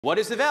What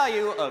is the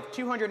value of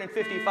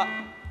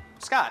 255?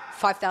 Scott.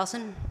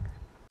 5,000.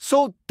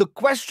 So the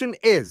question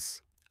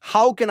is,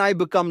 how can I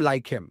become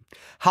like him?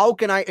 How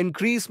can I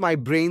increase my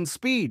brain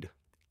speed?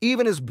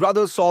 Even his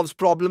brother solves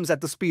problems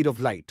at the speed of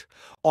light.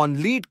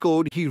 On Leet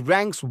Code, he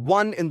ranks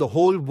 1 in the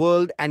whole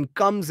world and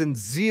comes in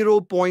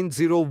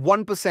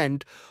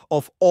 0.01%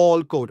 of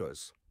all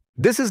coders.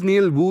 This is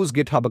Neal Wu's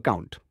GitHub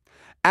account.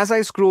 As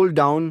I scroll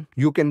down,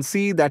 you can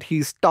see that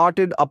he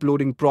started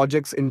uploading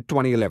projects in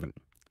 2011.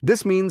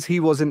 This means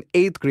he was in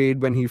 8th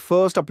grade when he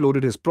first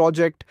uploaded his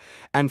project,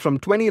 and from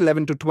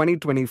 2011 to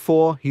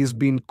 2024, he's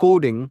been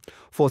coding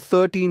for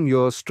 13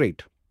 years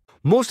straight.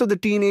 Most of the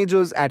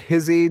teenagers at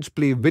his age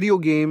play video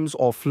games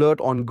or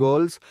flirt on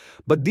girls,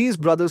 but these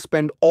brothers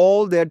spend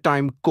all their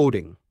time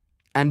coding.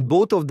 And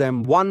both of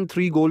them won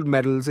 3 gold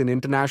medals in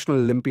International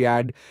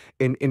Olympiad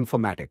in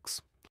informatics.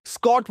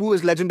 Scott Wu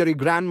is legendary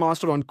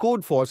grandmaster on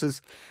Code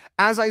Forces.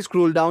 As I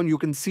scroll down, you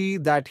can see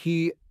that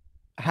he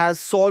has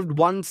solved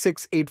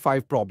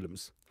 1685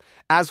 problems.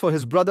 As for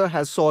his brother,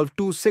 has solved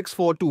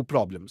 2642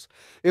 problems.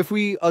 If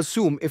we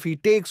assume if he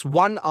takes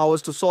 1 hour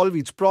to solve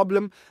each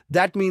problem,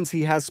 that means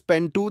he has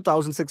spent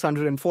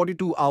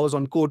 2642 hours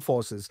on Code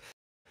Forces.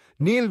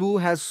 Neal Wu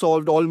has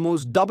solved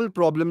almost double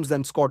problems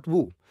than Scott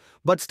Wu,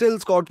 but still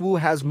Scott Wu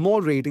has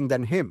more rating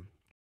than him.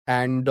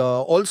 And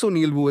also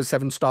Neal Wu is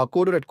 7-star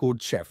coder at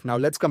Code Chef. Now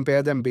let's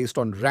compare them based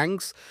on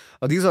ranks.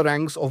 These are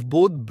ranks of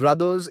both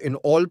brothers in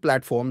all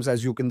platforms.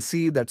 As you can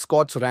see that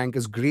Scott's rank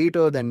is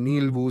greater than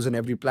Neal Wu's in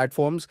every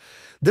platforms.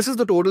 This is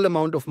the total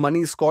amount of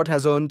money Scott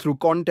has earned through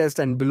contests,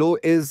 and below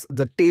is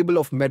the table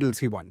of medals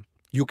he won.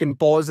 You can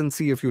pause and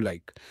see if you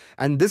like.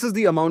 And this is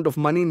the amount of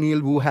money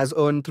Neal Wu has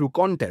earned through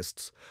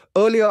contests.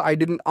 Earlier, I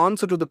didn't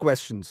answer to the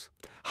questions.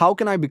 How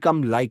can I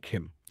become like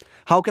him?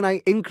 How can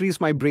I increase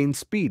my brain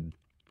speed?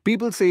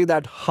 People say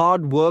that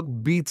hard work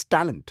beats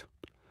talent.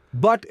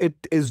 But it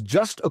is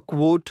just a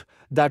quote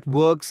that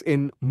works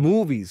in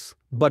movies,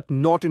 but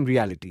not in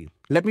reality.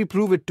 Let me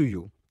prove it to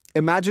you.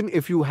 Imagine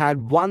if you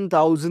had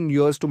 1,000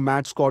 years to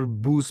match Scott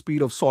Wu's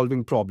speed of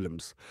solving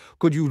problems.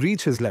 Could you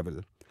reach his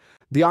level?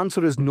 The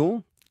answer is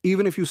no.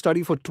 Even if you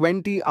study for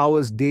 20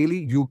 hours daily,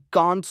 you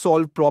can't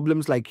solve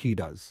problems like he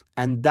does.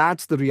 And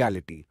that's the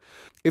reality.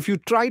 If you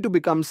try to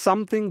become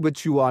something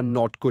which you are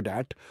not good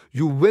at,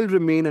 you will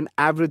remain an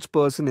average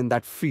person in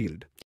that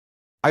field.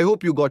 I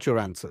hope you got your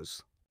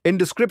answers. In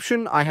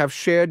description, I have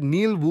shared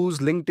Neal Wu's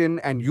LinkedIn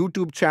and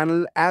YouTube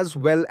channel as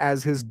well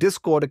as his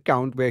Discord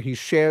account where he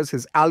shares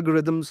his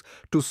algorithms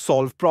to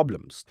solve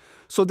problems.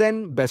 So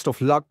then, best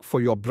of luck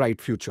for your bright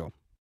future.